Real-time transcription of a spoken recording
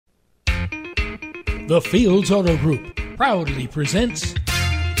The Fields Auto Group proudly presents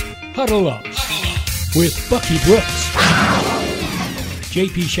Huddle Up with Bucky Brooks,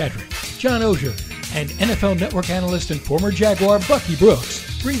 J.P. Shadrick, John Ogier, and NFL Network analyst and former Jaguar Bucky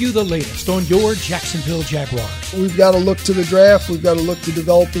Brooks bring you the latest on your Jacksonville Jaguars. We've got to look to the draft. We've got to look to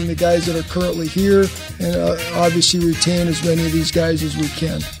developing the guys that are currently here and obviously retain as many of these guys as we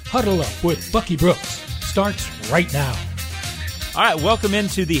can. Huddle Up with Bucky Brooks starts right now. All right, welcome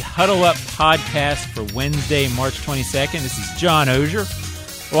into the Huddle Up podcast for Wednesday, March 22nd. This is John Ogier,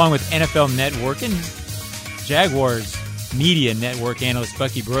 along with NFL Network and Jaguars Media Network analyst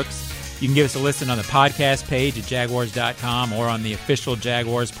Bucky Brooks. You can give us a listen on the podcast page at jaguars.com or on the official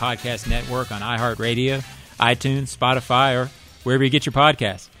Jaguars Podcast Network on iHeartRadio, iTunes, Spotify, or wherever you get your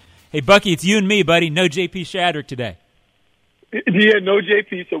podcasts. Hey, Bucky, it's you and me, buddy. No J.P. Shadrick today. Yeah, no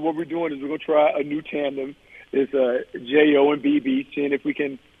JP. So what we're doing is we're going to try a new tandem. It's J.O. and B.B., seeing if we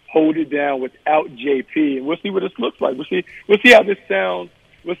can hold it down without JP. And we'll see what this looks like. We'll see how this sounds.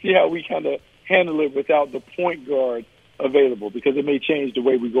 We'll see how we kind of handle it without the point guard available, because it may change the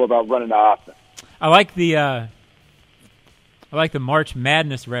way we go about running the offense. I like the March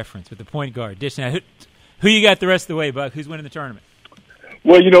Madness reference with the point guard. Who you got the rest of the way, Buck? Who's winning the tournament?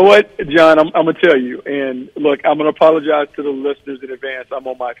 Well, you know what, John, I'm going to tell you. And, look, I'm going to apologize to the listeners in advance. I'm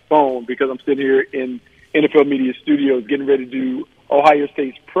on my phone because I'm sitting here in NFL Media Studios getting ready to do Ohio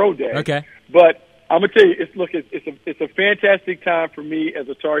State's Pro Day. Okay. But I'm going to tell you, it's a fantastic time for me as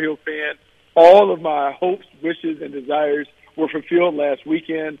a Tar Heel fan. All of my hopes, wishes, and desires were fulfilled last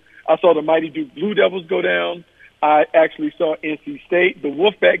weekend. I saw the mighty Duke Blue Devils go down. I actually saw NC State, the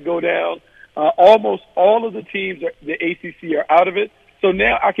Wolfpack, go down. Almost all of the teams, the ACC, are out of it. So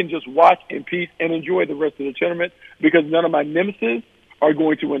now I can just watch in peace and enjoy the rest of the tournament because none of my nemesis are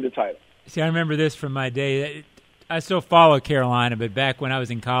going to win the title. See, I remember this from my day. I still follow Carolina, but back when I was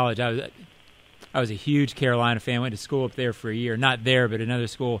in college, I was a huge Carolina fan. Went to school up there for a year. Not there, but another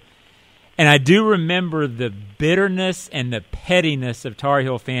school. And I do remember the bitterness and the pettiness of Tar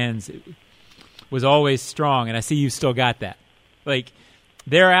Heel fans was always strong, and I see you've still got that. Like,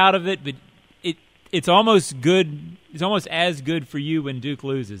 they're out of it, but it's almost good. It's almost as good for you when Duke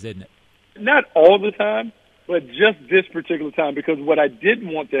loses, isn't it? Not all the time, but just this particular time, because what I didn't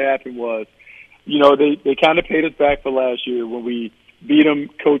want to happen was, you know, they kind of paid us back for last year when we beat them,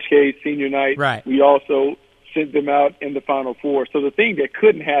 Coach K's senior night. Right. We also sent them out in the Final Four. So the thing that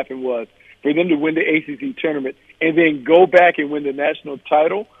couldn't happen was for them to win the ACC tournament and then go back and win the national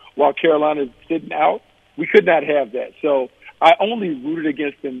title while Carolina's sitting out. We could not have that. So I only rooted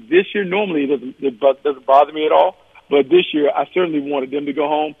against them this year. Normally it doesn't bother me at all. But this year I certainly wanted them to go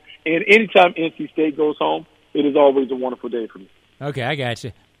home. And anytime NC State goes home, it is always a wonderful day for me. Okay, I got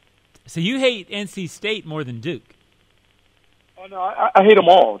you. So you hate NC State more than Duke? Oh, no, I hate them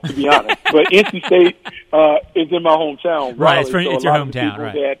all, to be honest. But NC State is in my hometown. Right, it's your hometown,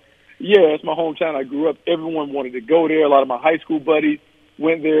 right? Yeah, it's my hometown. I grew up. Everyone wanted to go there. A lot of my high school buddies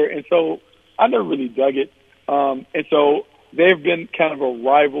went there. And so I never really dug it. And so they've been kind of a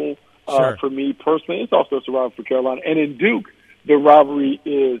rival sure. for me personally. It's also a rival for Carolina. And in Duke, the rivalry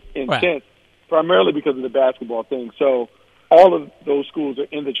is intense, primarily because of the basketball thing. So all of those schools are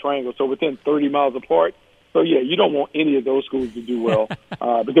in the triangle, so within 30 miles apart. So, yeah, you don't want any of those schools to do well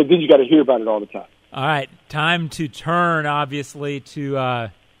because then you got to hear about it all the time. All right, time to turn, obviously,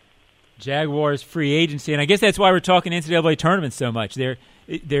 to Jaguars free agency. And I guess that's why we're talking NCAA tournament so much. There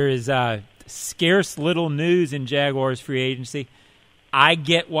is scarce little news in Jaguars free agency. I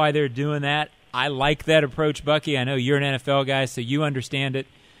get why they're doing that. I like that approach, Bucky. I know you're an NFL guy, so you understand it.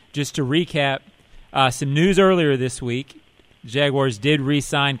 Just to recap, some news earlier this week. Jaguars did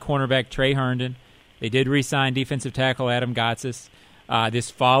re-sign cornerback Trey Herndon. They did re-sign defensive tackle Adam Gotsis.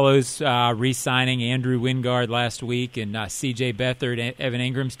 This follows re-signing Andrew Wingard last week, and C.J. Beathard, Evan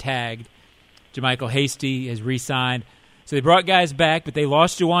Ingram's tagged. JaMychal Hasty has re-signed. So they brought guys back, but they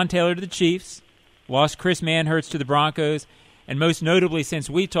lost Juwan Taylor to the Chiefs, lost Chris Manhertz to the Broncos, and most notably since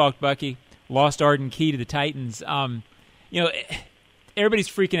we talked, Bucky, lost Arden Key to the Titans. Everybody's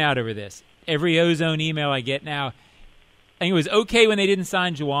freaking out over this. Every Ozone email I get now, I think it was okay when they didn't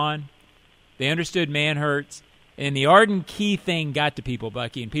sign Juwan. They understood Manhertz. And the Arden Key thing got to people,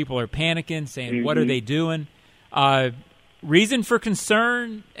 Bucky, and people are panicking, saying, what are they doing? Reason for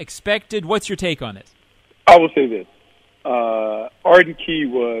concern, expected. What's your take on this? I will say this. Arden Key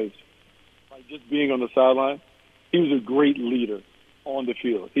was, like, just being on the sideline, he was a great leader on the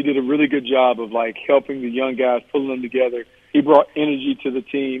field. He did a really good job of, like, helping the young guys, pulling them together. He brought energy to the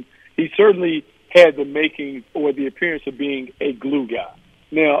team. He certainly had the makings or the appearance of being a glue guy.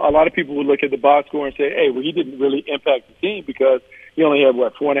 Now, a lot of people would look at the box score and say, hey, well, he didn't really impact the team because he only had,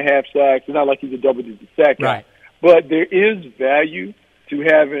 4.5 sacks. It's not like he's a double-digit sack guy. Right. But there is value to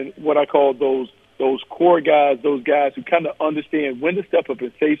having what I call those core guys, those guys who kind of understand when to step up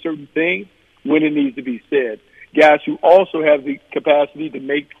and say certain things, when it needs to be said. Guys who also have the capacity to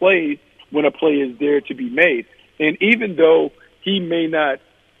make plays when a play is there to be made. And even though he may not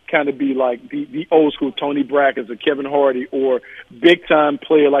kind of be like the old school Tony Brackens or Kevin Hardy or big-time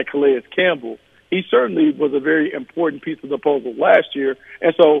player like Calais Campbell, he certainly was a very important piece of the puzzle last year.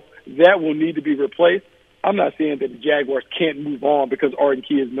 And so that will need to be replaced. I'm not saying that the Jaguars can't move on because Arden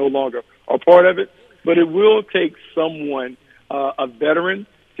Key is no longer a part of it, but it will take someone, a veteran,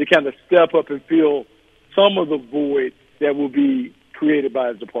 to kind of step up and fill some of the void that will be created by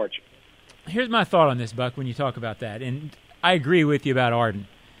his departure. Here's my thought on this, Buck, when you talk about that. And I agree with you about Arden.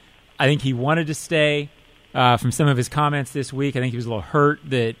 I think he wanted to stay. From some of his comments this week, I think he was a little hurt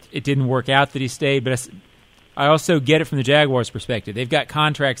that it didn't work out that he stayed. But I also get it from the Jaguars' perspective. They've got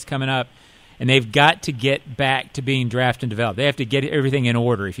contracts coming up, and they've got to get back to being draft and developed. They have to get everything in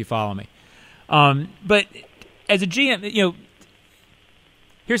order, if you follow me. But as a GM,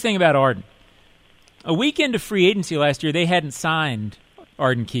 here's the thing about Arden. A week into free agency last year, they hadn't signed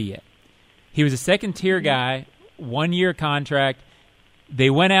Arden Key yet. He was a second-tier guy, 1-year contract. They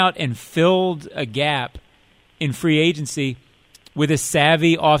went out and filled a gap in free agency with a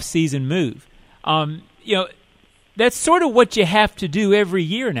savvy off-season move. That's sort of what you have to do every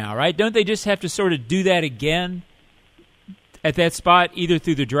year now, right? Don't they just have to sort of do that again at that spot, either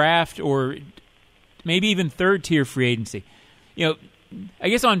through the draft or maybe even third-tier free agency? I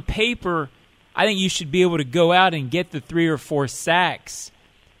guess on paper, I think you should be able to go out and get the 3 or 4 sacks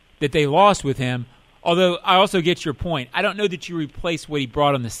that they lost with him. Although I also get your point. I don't know that you replace what he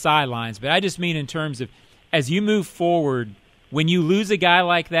brought on the sidelines, but I just mean in terms of as you move forward, when you lose a guy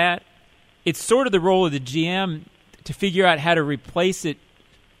like that, it's sort of the role of the GM to figure out how to replace it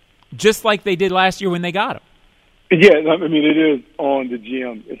just like they did last year when they got him. Yeah, I mean, it is on the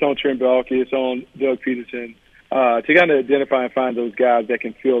GM. It's on Trent Baalke. It's on Doug Peterson to kind of identify and find those guys that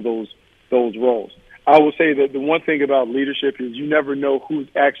can fill those roles. I will say that the one thing about leadership is you never know who's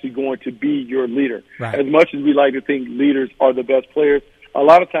actually going to be your leader. Right. As much as we like to think leaders are the best players, a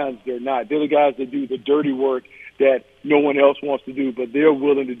lot of times they're not. They're the guys that do the dirty work that no one else wants to do, but they're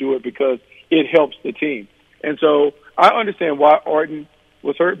willing to do it because it helps the team. And so I understand why Arden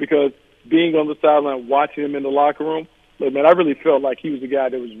was hurt, because being on the sideline, watching him in the locker room, look, man, I really felt like he was the guy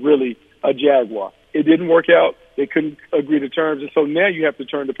that was really a Jaguar. It didn't work out. They couldn't agree to terms. And so now you have to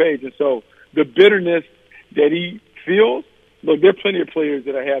turn the page. And so the bitterness that he feels, look, there are plenty of players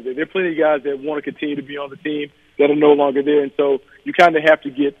that I have there. There are plenty of guys that want to continue to be on the team that are no longer there. And so you kind of have to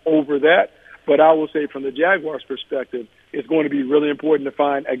get over that. But I will say from the Jaguars' perspective, it's going to be really important to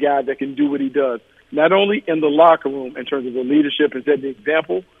find a guy that can do what he does, not only in the locker room in terms of the leadership and setting the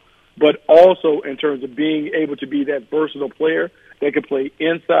example, but also in terms of being able to be that versatile player that can play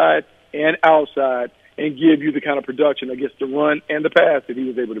inside and outside and give you the kind of production against the run and the pass that he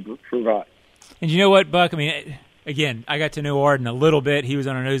was able to provide. And you know what, Buck? I mean, again, I got to know Arden a little bit. He was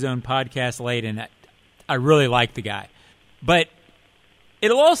on an Ozone podcast late, and I really like the guy. But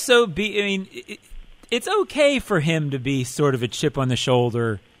it'll also be, I mean, it's okay for him to be sort of a chip on the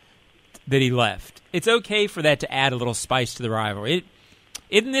shoulder that he left. It's okay for that to add a little spice to the rivalry.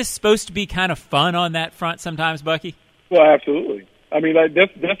 Isn't this supposed to be kind of fun on that front sometimes, Bucky? Well, absolutely. I mean,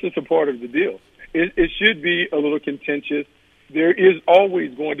 that's just a part of the deal. It should be a little contentious. There is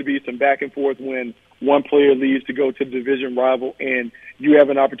always going to be some back and forth when one player leaves to go to the division rival and you have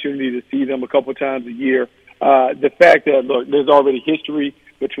an opportunity to see them a couple times a year. The fact that, look, there's already history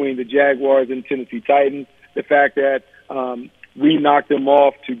between the Jaguars and Tennessee Titans. The fact that we knocked them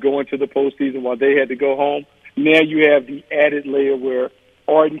off to go into the postseason while they had to go home. Now you have the added layer where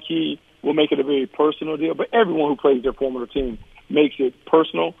Arden Key will make it a very personal deal, but everyone who plays their former team makes it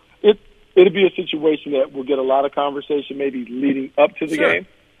personal. It'll be a situation that will get a lot of conversation maybe leading up to the game,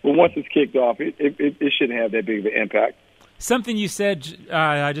 but once it's kicked off, it shouldn't have that big of an impact. Something you said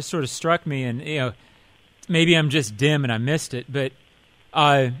just sort of struck me, and maybe I'm just dim and I missed it, but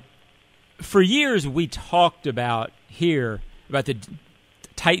for years we talked about the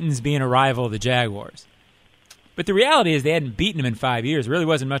Titans being a rival of the Jaguars. But the reality is they hadn't beaten them in 5 years. It really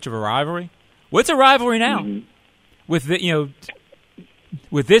wasn't much of a rivalry. What's a rivalry now? Mm-hmm. With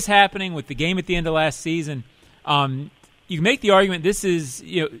with this happening, with the game at the end of last season, you can make the argument this is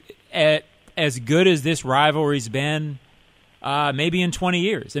as good as this rivalry's been maybe in 20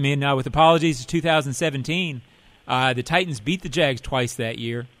 years. I mean, with apologies to 2017, the Titans beat the Jags twice that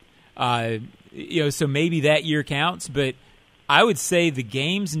year. So maybe that year counts. But I would say the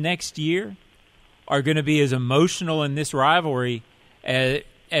games next year are going to be as emotional in this rivalry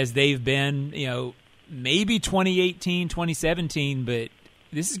as they've been, maybe 2018, 2017, but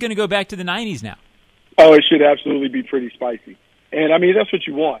this is going to go back to the 90s now. Oh, it should absolutely be pretty spicy. And, I mean, that's what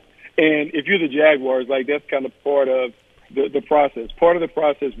you want. And if you're the Jaguars, that's kind of part of the process. Part of the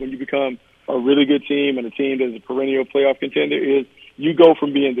process when you become a really good team and a team that is a perennial playoff contender is you go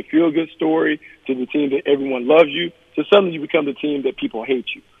from being the feel-good story to the team that everyone loves you to suddenly you become the team that people hate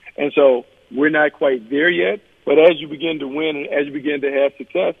you. And so we're not quite there yet, but as you begin to win and as you begin to have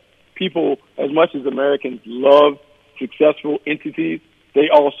success, people, as much as Americans love successful entities, they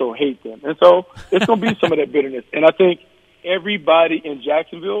also hate them. And so it's going to be some of that bitterness. And I think everybody in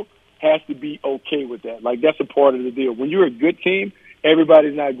Jacksonville has to be okay with that. That's a part of the deal. When you're a good team,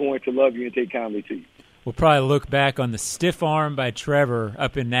 everybody's not going to love you and take kindly to you. We'll probably look back on the stiff arm by Trevor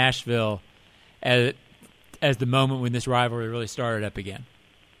up in Nashville as the moment when this rivalry really started up again.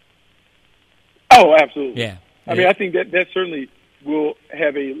 Oh, absolutely. Yeah. I mean, I think that certainly will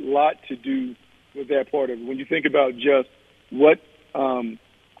have a lot to do with that part of it. When you think about just what the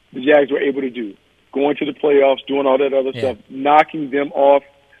Jags were able to do, going to the playoffs, doing all that other stuff, knocking them off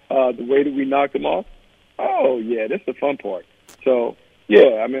the way that we knocked them off, oh, yeah, that's the fun part. So,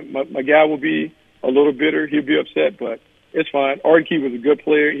 yeah, I mean, my guy will be a little bitter. He'll be upset, but it's fine. Arden Key was a good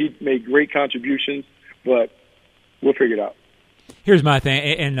player. He made great contributions, but we'll figure it out. Here's my thing,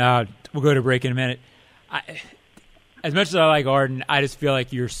 and we'll go to break in a minute. As much as I like Arden, I just feel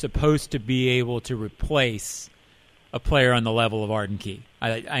like you're supposed to be able to replace a player on the level of Arden Key.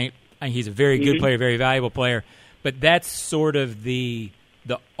 I think he's a very good player, very valuable player, but that's sort of the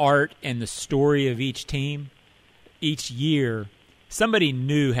art and the story of each team. Each year, somebody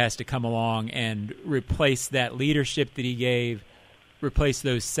new has to come along and replace that leadership that he gave, replace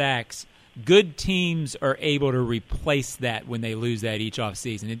those sacks. Good teams are able to replace that when they lose that each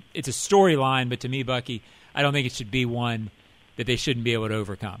offseason. It's a storyline, but to me, Bucky, I don't think it should be one that they shouldn't be able to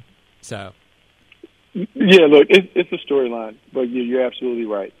overcome. So, yeah, look, it's a storyline, but you're absolutely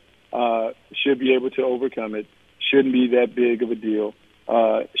right. Should be able to overcome it. Shouldn't be that big of a deal.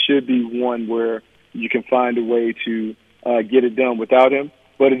 Should be one where you can find a way to get it done without him.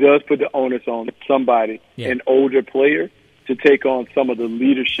 But it does put the onus on somebody, an older player, to take on some of the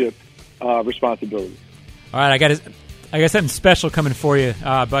leadership responsibilities. All right, I got something special coming for you,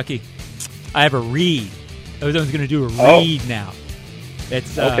 Bucky. I have a read. Ozone's going to do a read now.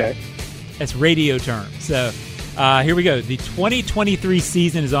 It's okay. That's radio term. So here we go. The 2023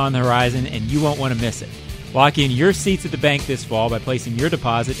 season is on the horizon, and you won't want to miss it. Lock in your seats at the bank this fall by placing your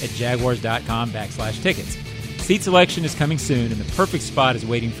deposit at jaguars.com/tickets. Seat selection is coming soon, and the perfect spot is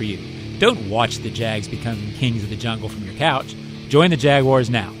waiting for you. Don't watch the Jags become kings of the jungle from your couch. Join the Jaguars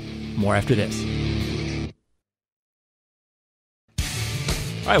now. More after this.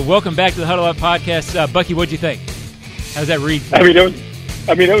 All right, welcome back to the Huddle Up Podcast. Bucky, what'd you think? How's that read? That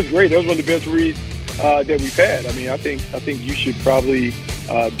was great. That was one of the best reads that we've had. I think you should probably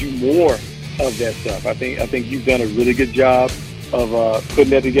do more of that stuff. I think you've done a really good job of putting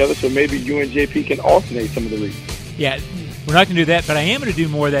that together. So maybe you and JP can alternate some of the reads. Yeah, we're not going to do that, but I am going to do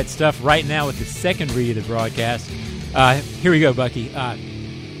more of that stuff right now with the second read of the broadcast. Here we go, Bucky.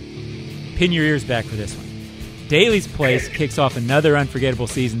 Pin your ears back for this one. Daly's Place kicks off another unforgettable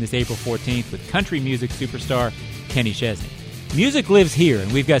season this April 14th with country music superstar Kenny Chesney. Music lives here,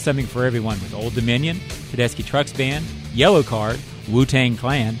 and we've got something for everyone with Old Dominion, Tedeschi Trucks Band, Yellow Card, Wu-Tang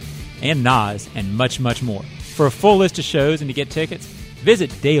Clan, and Nas, and much, much more. For a full list of shows and to get tickets, visit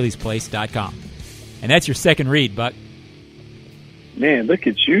dailysplace.com. And that's your second read, Buck. Man, look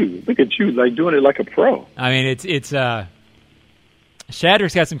at you, like doing it like a pro. I mean, it's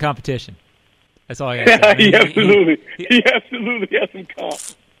Shatter's got some competition. That's all I got to say. I mean, he absolutely has some comp.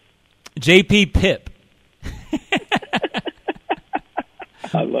 JP Pip.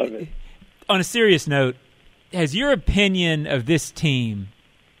 I love it. On a serious note, has your opinion of this team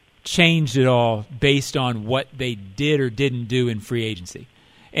changed at all based on what they did or didn't do in free agency?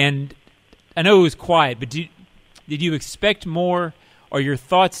 And I know it was quiet, but did you expect more? Or your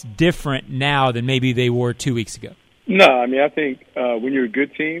thoughts different now than maybe they were 2 weeks ago? No, I mean, I think when you're a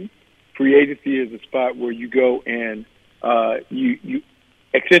good team, free agency is a spot where you go and you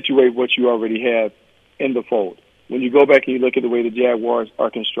accentuate what you already have in the fold. When you go back and you look at the way the Jaguars are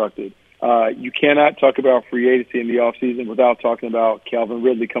constructed, you cannot talk about free agency in the offseason without talking about Calvin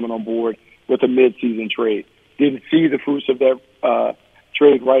Ridley coming on board with a midseason trade. Didn't see the fruits of that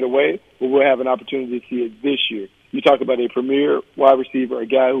trade right away, but we'll have an opportunity to see it this year. You talk about a premier wide receiver, a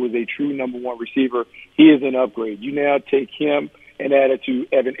guy who was a true number one receiver. He is an upgrade. You now take him and add it to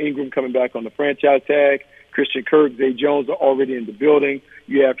Evan Ingram coming back on the franchise tag. Christian Kirk, Zay Jones are already in the building.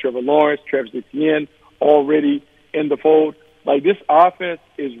 You have Trevor Lawrence, Travis Etienne already in the fold. like, this offense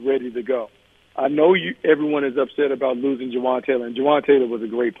is ready to go. I know everyone is upset about losing Jawan Taylor, and Jawan Taylor was a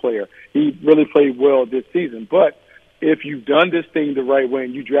great player. He really played well this season. But if you've done this thing the right way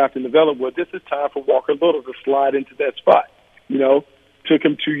and you draft and develop, well, this is time for Walker Little to slide into that spot. You know, took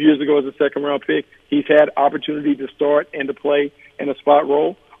him 2 years ago as a second-round pick. He's had opportunity to start and to play in a spot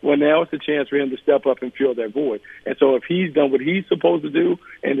role. Well, now it's a chance for him to step up and fill that void. And so if he's done what he's supposed to do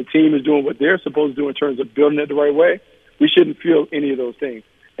and the team is doing what they're supposed to do in terms of building it the right way, we shouldn't feel any of those things.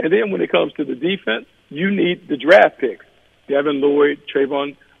 And then when it comes to the defense, you need the draft picks. Devin Lloyd,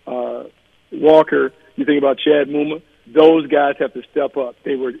 Trayvon Walker, you think about Chad Muma, those guys have to step up.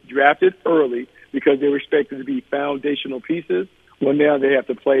 They were drafted early because they were expected to be foundational pieces. Well, now they have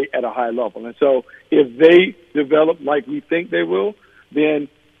to play at a high level. And so if they develop like we think they will, then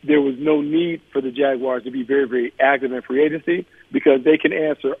there was no need for the Jaguars to be very, very active in free agency because they can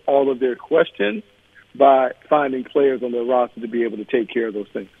answer all of their questions by finding players on their roster to be able to take care of those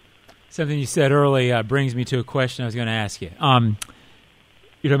things. Something you said early brings me to a question I was going to ask you. You're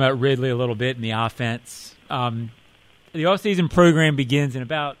talking about Ridley a little bit in the offense. The offseason program begins in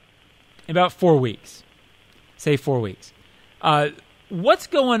about 4 weeks. Say 4 weeks. What's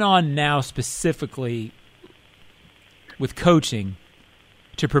going on now specifically with coaching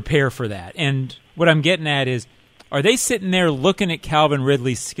to prepare for that? And what I'm getting at is, are they sitting there looking at Calvin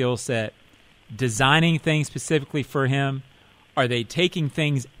Ridley's skill set, designing things specifically for him? Are they taking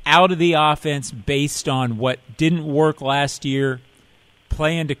things out of the offense based on what didn't work last year,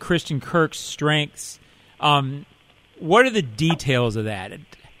 playing to Christian Kirk's strengths? What are the details of that?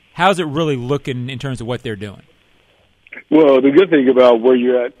 How's it really looking in terms of what they're doing? Well, the good thing about where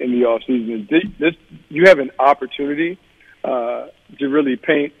you're at in the offseason is you have an opportunity to really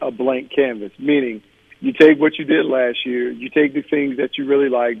paint a blank canvas, meaning you take what you did last year, you take the things that you really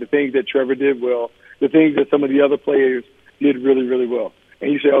like, the things that Trevor did well, the things that some of the other players did really, really well.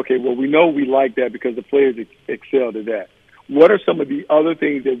 And you say, okay, well, we know we like that because the players excelled at that. What are some of the other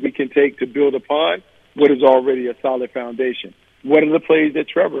things that we can take to build upon what is already a solid foundation? What are the plays that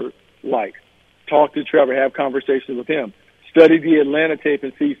Trevor likes? Talk to Trevor, have conversations with him. Study the Atlanta tape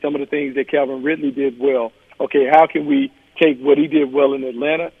and see some of the things that Calvin Ridley did well. Okay, how can we take what he did well in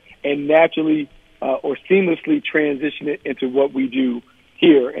Atlanta and naturally or seamlessly transition it into what we do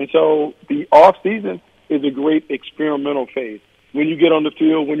here? And so the off season is a great experimental phase. When you get on the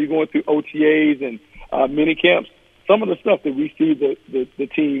field, when you're going through OTAs and mini camps, some of the stuff that we see the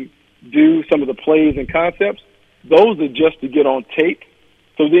team do, some of the plays and concepts, those are just to get on tape.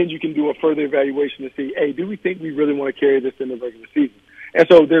 So then you can do a further evaluation to see, hey, do we think we really want to carry this in the regular season? And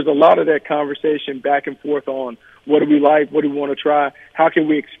so there's a lot of that conversation back and forth on what do we like, what do we want to try, how can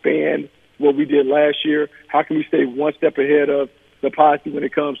we expand what we did last year, how can we stay one step ahead of the posse when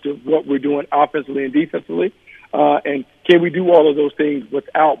it comes to what we're doing offensively and defensively, and can we do all of those things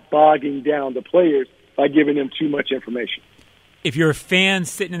without bogging down the players by giving them too much information? If you're a fan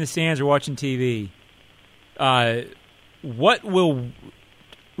sitting in the stands or watching TV, what will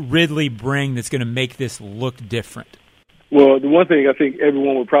Ridley bring that's going to make this look different? Well, the one thing I think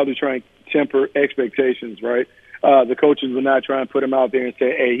everyone will probably try and temper expectations, right? The coaches will not try and put him out there and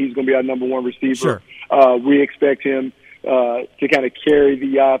say, hey, he's going to be our number one receiver. Sure. We expect him to kind of carry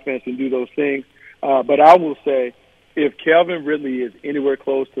the offense and do those things. But I will say, if Calvin Ridley is anywhere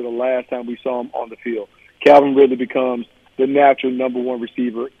close to the last time we saw him on the field, Calvin Ridley becomes the natural number one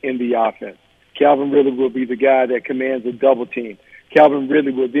receiver in the offense. Calvin Ridley will be the guy that commands a double team. Calvin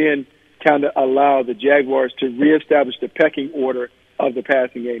Ridley will then kind of allow the Jaguars to reestablish the pecking order of the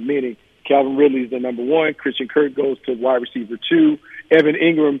passing game, meaning Calvin Ridley is the number one, Christian Kirk goes to wide receiver 2, Evan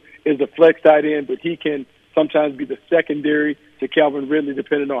Ingram is the flex tight end, but he can sometimes be the secondary to Calvin Ridley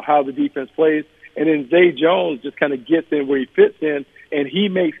depending on how the defense plays. And then Zay Jones just kind of gets in where he fits in, and he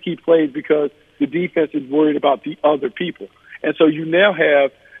makes key plays because the defense is worried about the other people. And so you now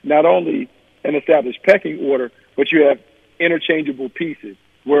have not only an established pecking order, but you have interchangeable pieces,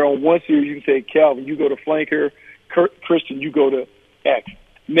 where on one series you can say, Calvin, you go to flanker, Christian, you go to X.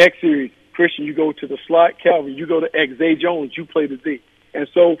 Next series, Christian, you go to the slot, Calvin, you go to X. Zay Jones, you play the Z. And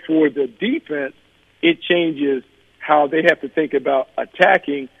so for the defense, it changes how they have to think about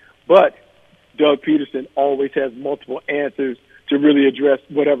attacking, but Doug Peterson always has multiple answers to really address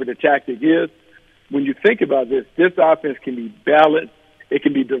whatever the tactic is. When you think about this offense can be balanced, it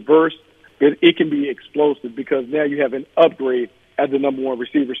can be diverse, it can be explosive because now you have an upgrade at the number one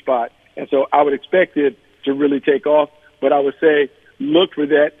receiver spot. And so I would expect it to really take off, but I would say look for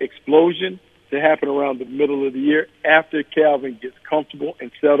that explosion to happen around the middle of the year after Calvin gets comfortable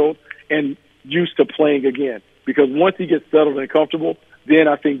and settled and used to playing again. Because once he gets settled and comfortable, then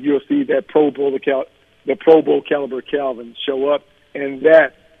I think you'll see that Pro Bowl the Pro Bowl caliber Calvin show up, and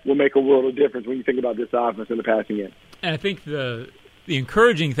that will make a world of difference when you think about this offense in the passing game. And I think the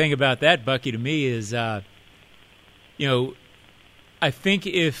encouraging thing about that, Bucky, to me is, I think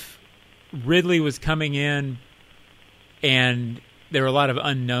if Ridley was coming in and there were a lot of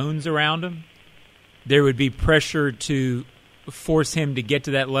unknowns around him, there would be pressure to force him to get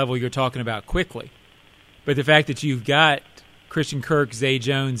to that level you're talking about quickly. But the fact that you've got Christian Kirk, Zay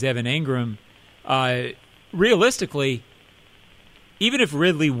Jones, Evan Ingram, realistically, even if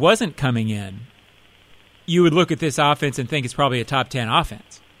Ridley wasn't coming in, you would look at this offense and think it's probably a top 10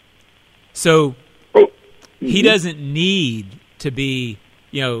 offense. So he doesn't need to be,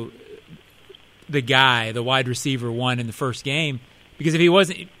 the guy, the wide receiver one in the first game, because if he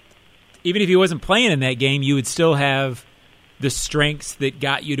wasn't playing in that game, you would still have the strengths that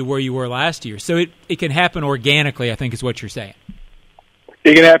got you to where you were last year. So it can happen organically, I think is what you're saying.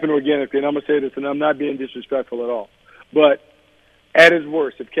 It can happen organically, and I'm going to say this, and I'm not being disrespectful at all. But at its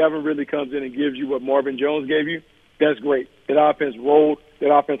worst, if Kevin Ridley comes in and gives you what Marvin Jones gave you, that's great. That offense rolled.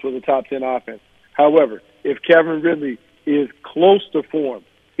 That offense was a top 10 offense. However, if Kevin Ridley is close to form,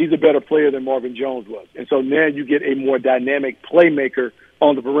 he's a better player than Marvin Jones was. And so now you get a more dynamic playmaker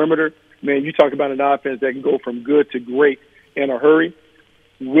on the perimeter. Man, you talk about an offense that can go from good to great in a hurry.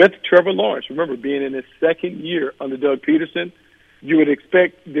 With Trevor Lawrence, remember, being in his second year under Doug Peterson, you would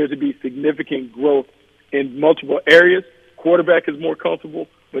expect there to be significant growth in multiple areas. Quarterback is more comfortable,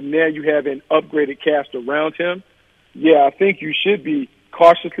 but now you have an upgraded cast around him. Yeah, I think you should be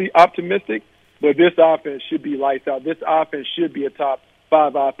cautiously optimistic, but this offense should be lights out. This offense should be a top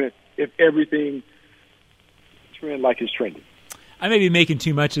 5 offense if everything trend like it's trending. I may be making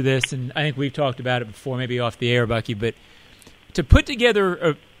too much of this, and I think we've talked about it before, maybe off the air, Bucky, but to put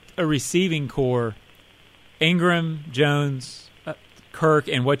together a receiving core, Ingram, Jones, Kirk,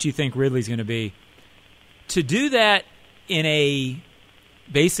 and what you think Ridley's going to be, to do that in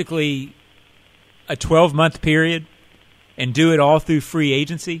basically a 12-month period and do it all through free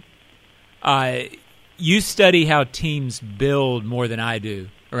agency, you study how teams build more than I do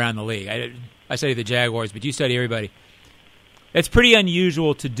around the league. I study the Jaguars, but you study everybody. It's pretty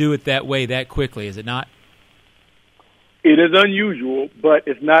unusual to do it that way that quickly, is it not? It is unusual, but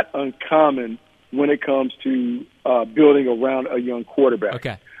it's not uncommon when it comes to building around a young quarterback.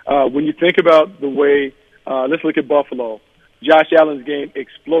 Okay. When you think about the way, let's look at Buffalo. Josh Allen's game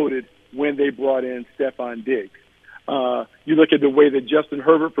exploded when they brought in Stephon Diggs. You look at the way that Justin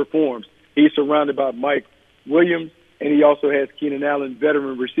Herbert performs. He's surrounded by Mike Williams, and he also has Keenan Allen,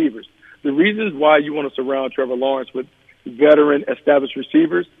 veteran receivers. The reasons why you want to surround Trevor Lawrence with veteran established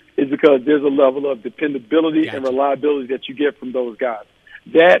receivers is because there's a level of dependability and reliability that you get from those guys.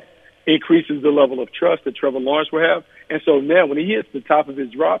 That increases the level of trust that Trevor Lawrence will have. And so now when he hits the top of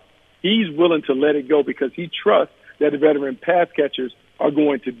his drop, he's willing to let it go because he trusts that the veteran pass catchers are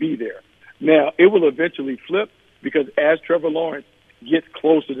going to be there. Now, it will eventually flip because as Trevor Lawrence gets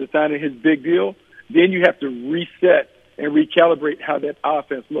closer to signing his big deal, then you have to reset and recalibrate how that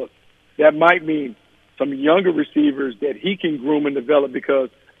offense looks. That might mean some younger receivers that he can groom and develop because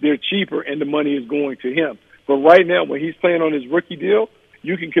they're cheaper and the money is going to him. But right now, when he's playing on his rookie deal,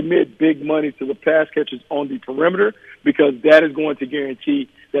 you can commit big money to the pass catchers on the perimeter because that is going to guarantee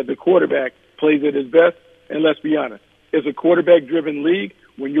that the quarterback plays at his best. And let's be honest, it's a quarterback-driven league.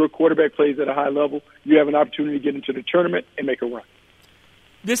 When your quarterback plays at a high level, you have an opportunity to get into the tournament and make a run.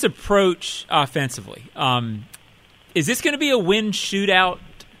 This approach offensively, is this going to be a win shootout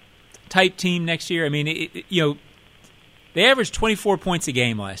type team next year? I mean, they averaged 24 points a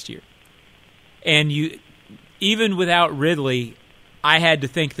game last year. And even without Ridley, I had to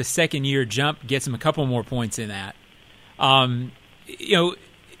think the second year jump gets him a couple more points in that.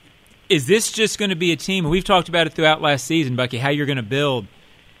 Is this just going to be a team? We've talked about it throughout last season, Bucky, how you're going to build.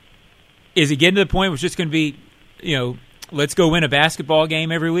 Is it getting to the point where it's just going to be, let's go win a basketball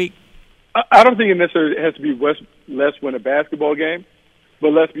game every week? I don't think it necessarily has to be let's win a basketball game, but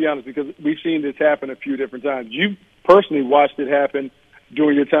let's be honest, because we've seen this happen a few different times. You personally watched it happen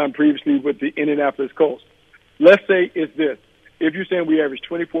during your time previously with the Indianapolis Colts. Let's say it's this. If you're saying we averaged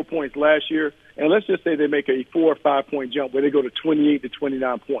 24 points last year, and let's just say they make a 4 or 5 point jump where they go to 28 to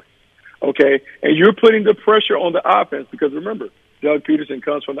 29 points, okay? And you're putting the pressure on the offense because, remember, Doug Peterson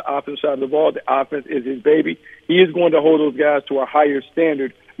comes from the offensive side of the ball. The offense is his baby. He is going to hold those guys to a higher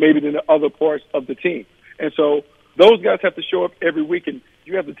standard maybe than the other parts of the team. And so those guys have to show up every week, and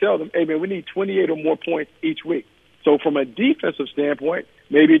you have to tell them, hey, man, we need 28 or more points each week. So from a defensive standpoint,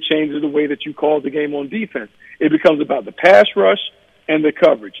 maybe it changes the way that you call the game on defense. It becomes about the pass rush and the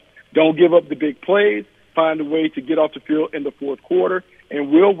coverage. Don't give up the big plays. Find a way to get off the field in the fourth quarter, and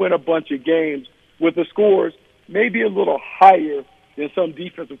we'll win a bunch of games with the scores maybe a little higher than some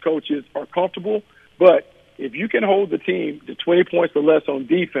defensive coaches are comfortable. But if you can hold the team to 20 points or less on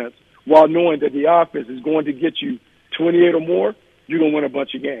defense while knowing that the offense is going to get you 28 or more, you're going to win a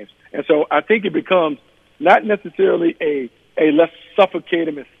bunch of games. And so I think it becomes not necessarily a let's suffocate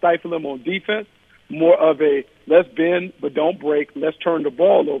them and stifle them on defense, more of a let's bend but don't break, let's turn the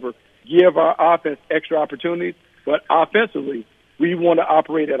ball over, give our offense extra opportunities. But offensively, we want to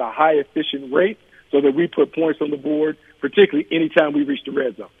operate at a high efficient rate so that we put points on the board, particularly anytime we reach the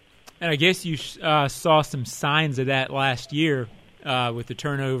red zone. And I guess you saw some signs of that last year with the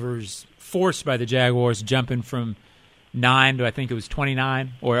turnovers forced by the Jaguars jumping from 9 to I think it was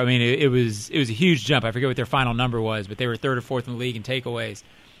 29. Or I mean, it was a huge jump. I forget what their final number was, but they were third or fourth in the league in takeaways.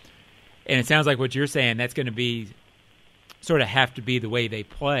 And it sounds like what you're saying, that's going to be sort of have to be the way they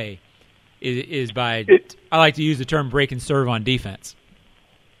play is by I like to use the term break and serve on defense.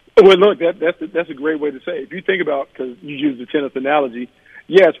 Well, look, that's a great way to say it. If you think about, because you use the tennis analogy,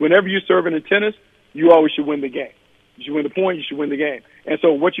 yes, whenever you're serving in tennis, you always should win the game. You should win the point, you should win the game. And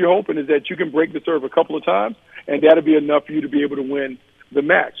so what you're hoping is that you can break the serve a couple of times, and that'll be enough for you to be able to win the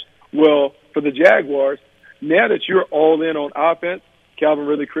match. Well, for the Jaguars, now that you're all in on offense, Calvin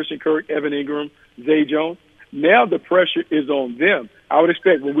Ridley, Christian Kirk, Evan Ingram, Zay Jones, now the pressure is on them. I would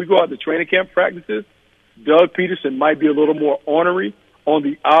expect when we go out to training camp practices, Doug Peterson might be a little more ornery on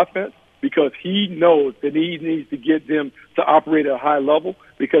the offense because he knows that he needs to get them to operate at a high level,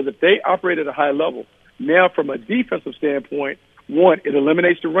 because if they operate at a high level, now from a defensive standpoint, one, it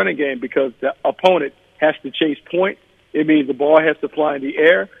eliminates the running game because the opponent has to chase points. It means the ball has to fly in the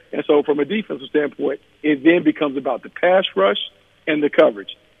air. And so from a defensive standpoint, it then becomes about the pass rush and the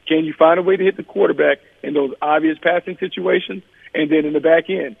coverage. Can you find a way to hit the quarterback in those obvious passing situations? And then in the back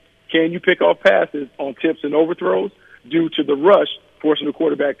end, can you pick off passes on tips and overthrows due to the rush, forcing the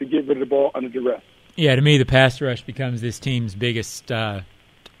quarterback to get rid of the ball under duress? Yeah, to me, the pass rush becomes this team's biggest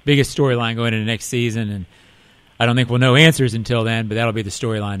storyline going into next season, and I don't think we'll know answers until then, but that'll be the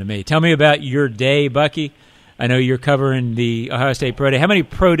storyline to me. Tell me about your day, Bucky. I know you're covering the Ohio State Pro Day. How many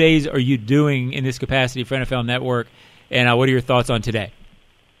Pro Days are you doing in this capacity for NFL Network, and what are your thoughts on today?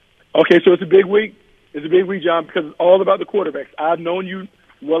 Okay, so it's a big week. It's a big week, John, because it's all about the quarterbacks. I've known you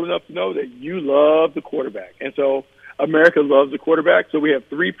well enough to know that you love the quarterback, and so America loves the quarterback. So we have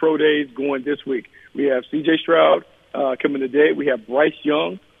 3 Pro Days going this week. We have C.J. Stroud coming today. We have Bryce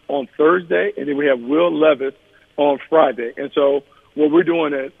Young on Thursday, and then we have Will Levis on Friday. And so what we're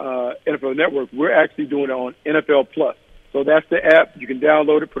doing at NFL Network, we're actually doing it on NFL Plus. So that's the app. You can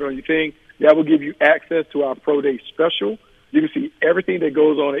download it, put it on your thing. That will give you access to our Pro Day special. You can see everything that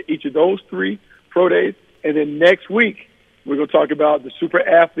goes on at each of those 3 Pro Days. And then next week, we're going to talk about the super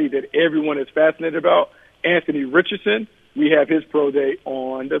athlete that everyone is fascinated about, Anthony Richardson. We have his Pro Day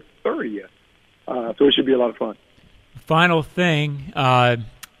on the 30th. So it should be a lot of fun. Final thing, I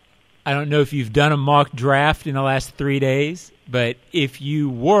don't know if you've done a mock draft in the last 3 days, but if you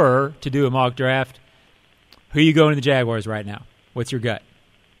were to do a mock draft, who are you going to the Jaguars right now? What's your gut?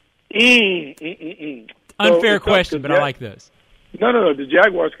 Unfair question, but I like those. No. The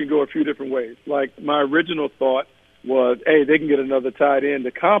Jaguars can go a few different ways. Like, my original thought was, hey, they can get another tight end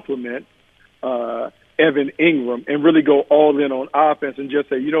to complement Evan Ingram and really go all in on offense and just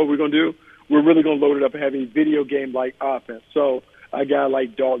say, you know what we're going to do? We're really going to load it up and have a video game-like offense. So a guy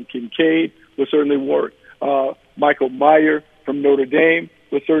like Dalton Kincaid would certainly work. Michael Mayer from Notre Dame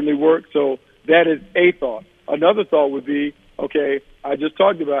would certainly work. So that is a thought. Another thought would be, okay, I just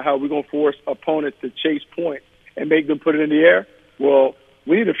talked about how we're going to force opponents to chase points and make them put it in the air. Well,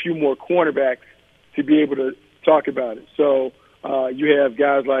 we need a few more cornerbacks to be able to talk about it. So you have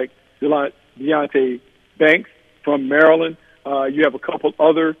guys like Deontay Banks from Maryland. You have a couple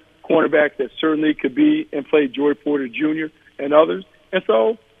other cornerbacks that certainly could be and play, Joey Porter Jr. and others. And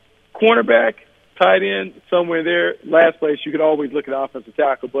so cornerback, tight end, somewhere there. Last place, you could always look at offensive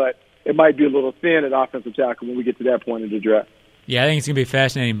tackle, but it might be a little thin at offensive tackle when we get to that point in the draft. Yeah, I think it's going to be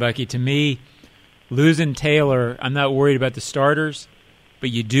fascinating, Bucky. To me, losing Taylor, I'm not worried about the starters,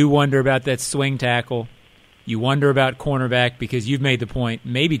 but you do wonder about that swing tackle. You wonder about cornerback because you've made the point,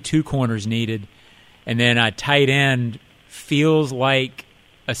 maybe 2 corners needed, and then a tight end feels like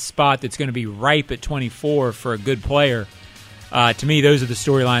a spot that's going to be ripe at 24 for a good player. To me, those are the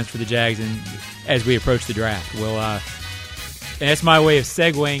storylines for the Jags and as we approach the draft. And that's my way of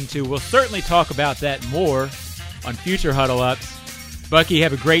segueing to, we'll certainly talk about that more on future Huddle Ups. Bucky,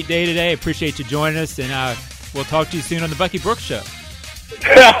 have a great day today. Appreciate you joining us, and we'll talk to you soon on the Bucky Brooks Show.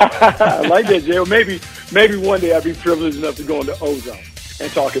 I like that, Jay. Maybe one day I'll be privileged enough to go into Ozone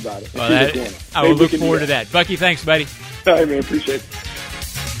and talk about it. Well, I will look forward to that. Bucky, thanks, buddy. All right, man. Appreciate it.